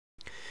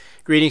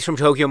Greetings from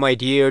Tokyo, my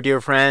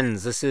dear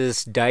friends. This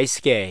is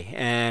Daisuke,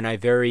 and I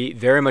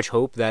very much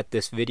hope that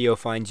this video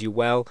finds you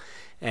well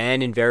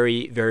and in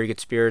very good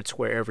spirits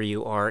wherever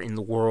you are in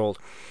the world.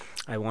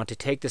 I want to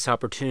take this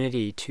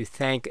opportunity to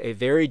thank a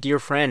very dear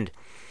friend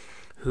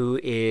who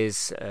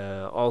is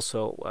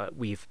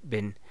we've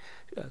been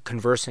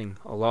conversing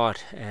a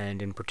lot,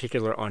 and in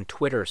particular on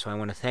Twitter, so I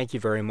want to thank you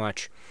very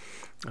much.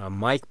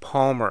 Mike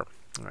Palmer.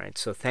 All right,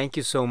 so thank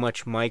you so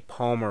much, Mike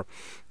Palmer,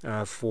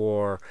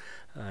 for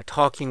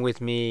talking with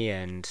me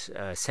and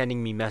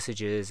sending me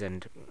messages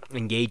and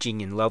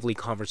engaging in lovely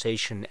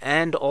conversation,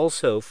 and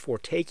also for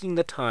taking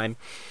the time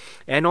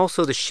and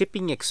also the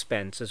shipping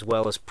expense as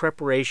well as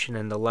preparation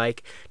and the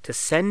like to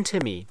send to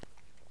me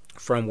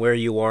from where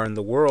you are in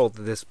the world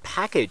this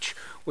package,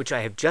 which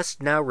I have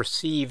just now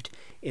received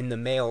in the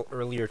mail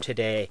earlier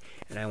today,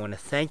 and I want to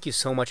thank you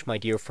so much, my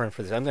dear friend,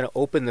 for this. I'm going to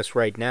open this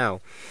right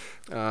now.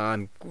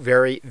 I'm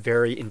very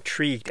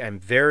intrigued. I'm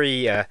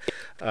very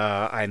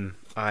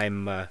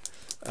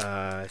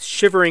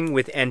shivering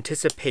with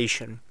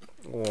anticipation,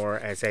 or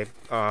as I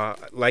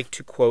like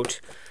to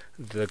quote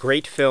the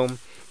great film,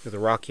 the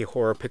Rocky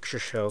Horror Picture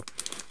Show,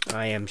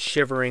 I am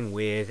shivering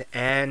with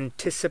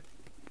anticipation.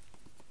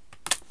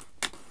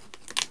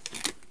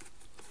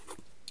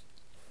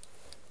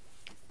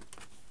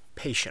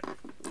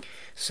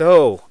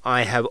 So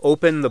I have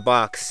opened the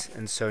box,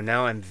 and so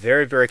now I'm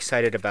very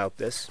excited about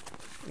this.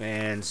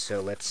 And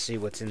so let's see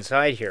what's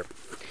inside here.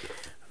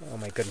 Oh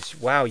my goodness,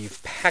 wow,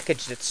 you've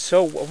packaged it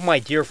so, oh my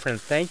dear friend,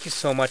 thank you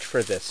so much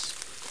for this.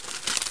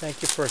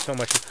 Thank you for so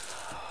much.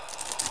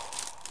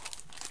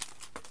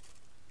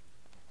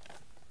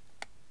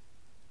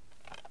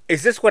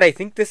 Is this what I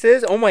think this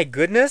is? Oh my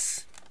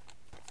goodness.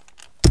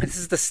 This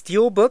is the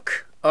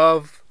Steelbook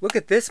of, look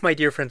at this, my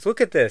dear friends,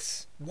 look at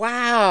this.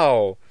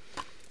 Wow.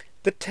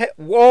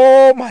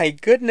 Oh my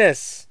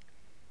goodness.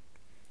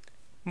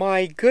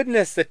 My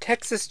goodness, the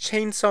Texas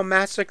Chainsaw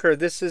Massacre.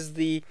 This is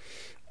the,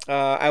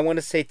 I want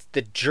to say it's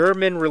the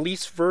German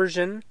release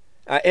version.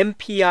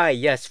 MPI,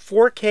 yes,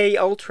 4K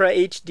Ultra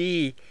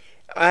HD.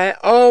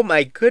 Oh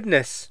my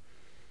goodness.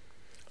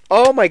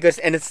 Oh my goodness,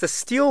 and it's the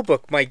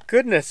Steelbook. My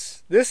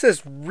goodness, this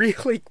is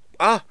really,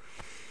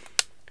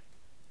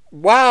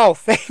 wow,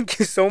 thank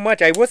you so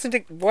much.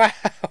 Wow.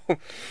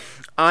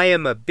 I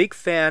am a big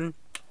fan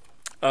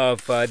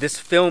of this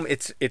film.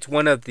 It's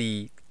one of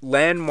the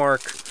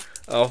landmark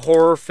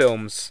horror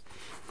films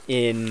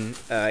in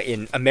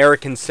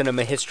American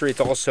cinema history. It's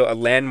also a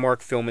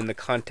landmark film in the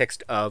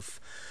context of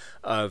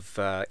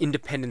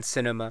independent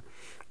cinema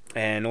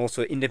and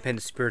also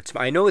independent spirits.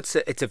 I know it's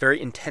a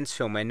very intense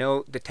film. I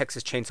know the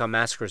Texas Chainsaw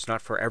Massacre is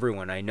not for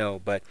everyone, I know,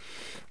 but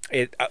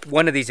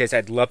one of these days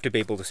I'd love to be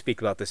able to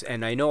speak about this.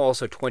 And I know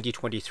also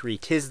 2023,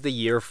 'tis the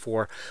year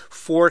for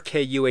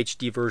 4K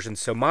UHD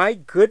versions. So my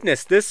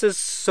goodness, this is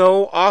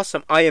so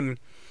awesome. I am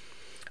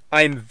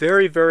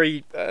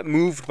very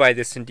moved by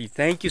this indeed.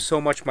 Thank you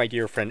so much, my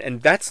dear friend.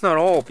 And that's not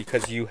all,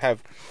 because you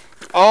have,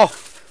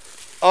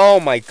 oh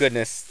my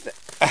goodness.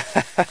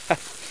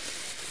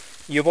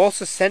 You've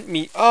also sent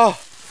me,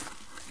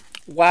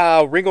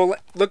 wow, Ringo,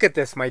 look at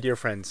this, my dear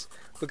friends.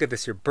 Look at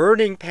this here,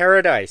 Burning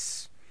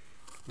Paradise.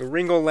 The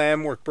Ringo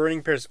Lam work,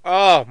 Burning Paradise.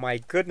 Oh my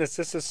goodness,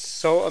 this is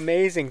so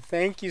amazing.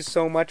 Thank you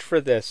so much for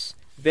this.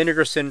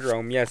 Vinegar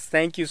Syndrome, yes,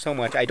 thank you so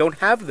much. I don't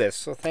have this,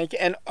 so thank you.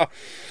 And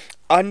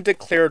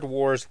Undeclared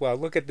War as well.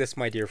 Look at this,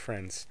 my dear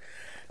friends.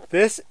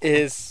 This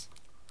is,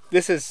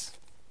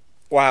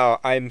 wow,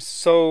 I'm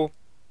so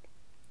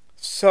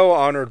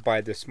honored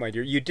by this, my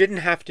dear. You didn't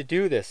have to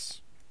do this.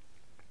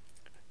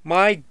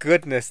 My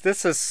goodness,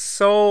 this is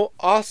so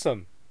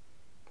awesome.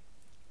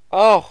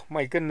 Oh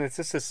my goodness,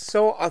 this is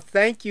so,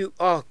 thank you.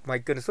 Oh my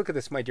goodness, look at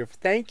this, my dear.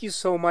 Thank you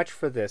so much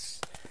for this.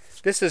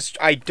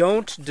 I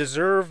don't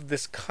deserve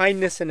this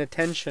kindness and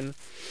attention,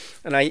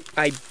 and I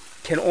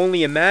can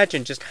only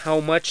imagine just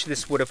how much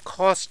this would have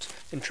cost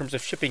in terms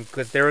of shipping,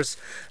 because there is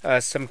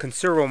some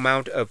considerable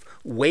amount of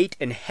weight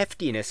and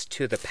heftiness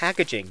to the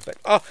packaging. But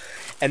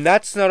and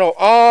that's not all.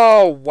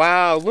 Oh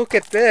wow, look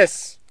at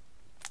this.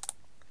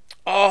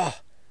 Oh,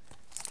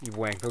 you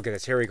wank. Look at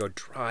this. Here we go.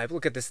 Drive.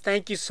 Look at this.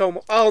 Thank you so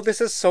much. Oh,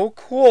 this is so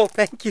cool.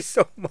 Thank you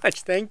so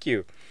much. Thank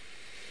you.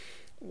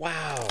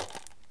 Wow.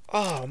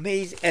 Oh,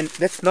 amazing. And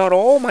that's not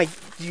all.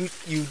 You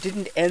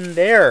didn't end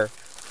there.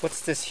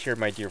 What's this here,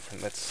 my dear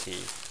friend? Let's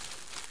see.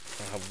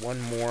 I have one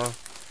more,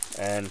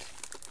 and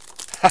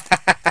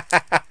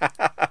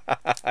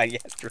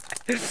yes,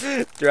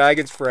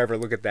 Dragons Forever.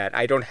 Look at that.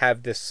 I don't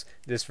have this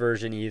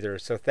version either.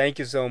 So thank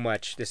you so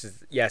much. This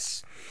is,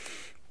 yes,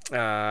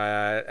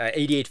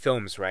 88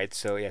 films, right?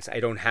 So yes, I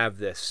don't have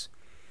this.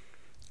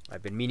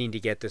 I've been meaning to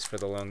get this for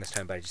the longest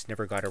time, but I just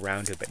never got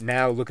around to it. But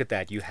now look at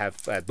that. You have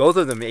both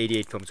of them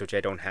 88 films, which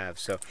I don't have.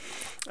 So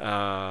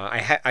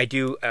I'm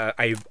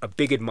a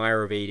big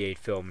admirer of 88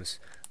 films.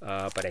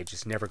 But I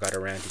just never got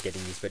around to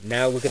getting these. But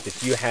now look at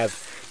this. You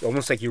have,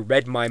 almost like you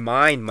read my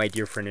mind, my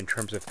dear friend, in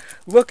terms of,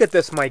 look at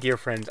this, my dear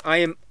friends. I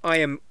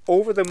am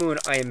over the moon.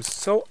 I am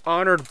so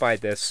honored by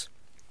this,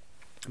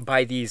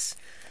 by these.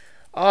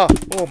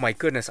 Oh my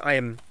goodness.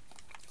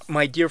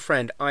 my dear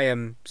friend, I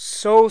am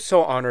so,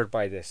 so honored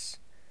by this.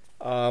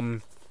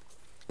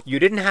 You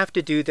didn't have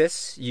to do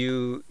this.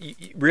 You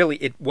really,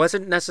 it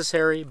wasn't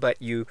necessary, but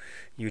you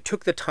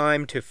took the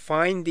time to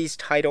find these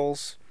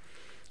titles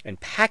and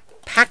pack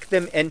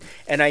them. And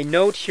I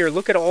note here,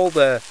 look at all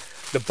the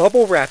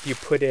bubble wrap you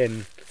put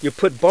in. You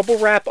put bubble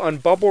wrap on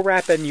bubble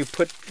wrap, and you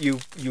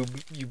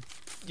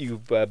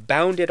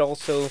bound it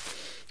also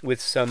with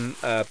some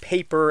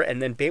paper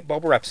and then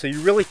bubble wrap. So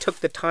you really took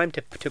the time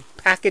to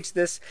package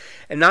this,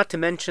 and not to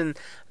mention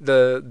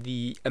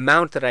the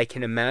amount that I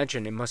can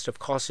imagine it must have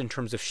cost in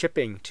terms of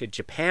shipping to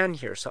Japan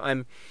here. So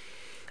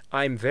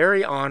I'm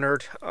very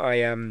honored. I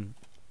am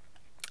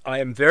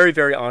very,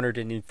 very honored,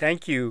 and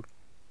thank you.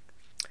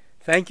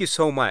 Thank you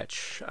so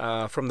much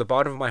from the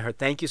bottom of my heart.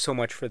 Thank you so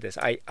much for this.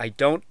 I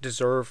don't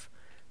deserve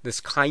this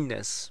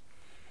kindness.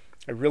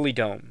 I really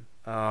don't.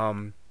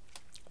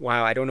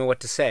 Wow, I don't know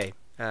what to say.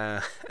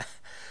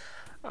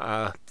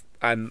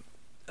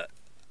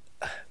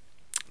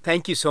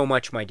 Thank you so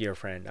much, my dear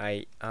friend.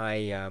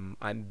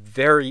 I'm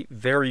very,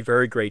 very,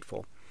 very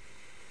grateful.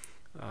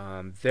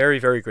 Very,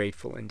 very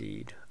grateful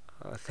indeed.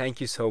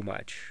 Thank you so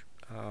much.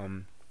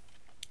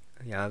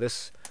 Yeah,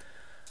 this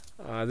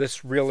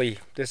really,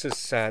 this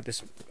is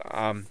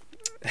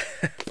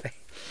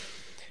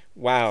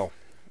wow.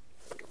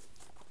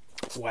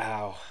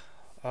 Wow.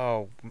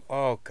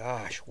 Oh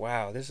gosh,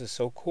 wow, this is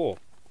so cool.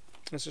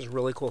 This is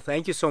really cool.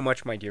 Thank you so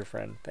much, my dear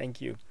friend.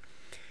 Thank you.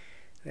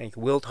 Thank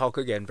you. We'll talk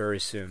again very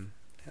soon.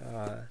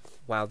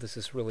 Wow, this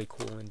is really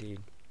cool indeed.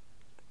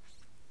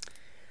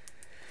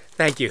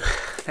 Thank you.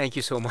 Thank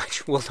you so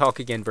much. We'll talk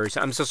again very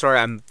soon. I'm so sorry.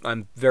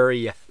 I'm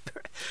very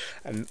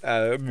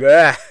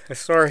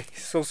sorry.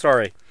 So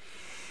sorry.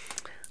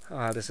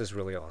 This is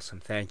really awesome.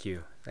 Thank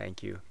you.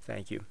 Thank you.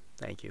 Thank you.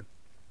 Thank you.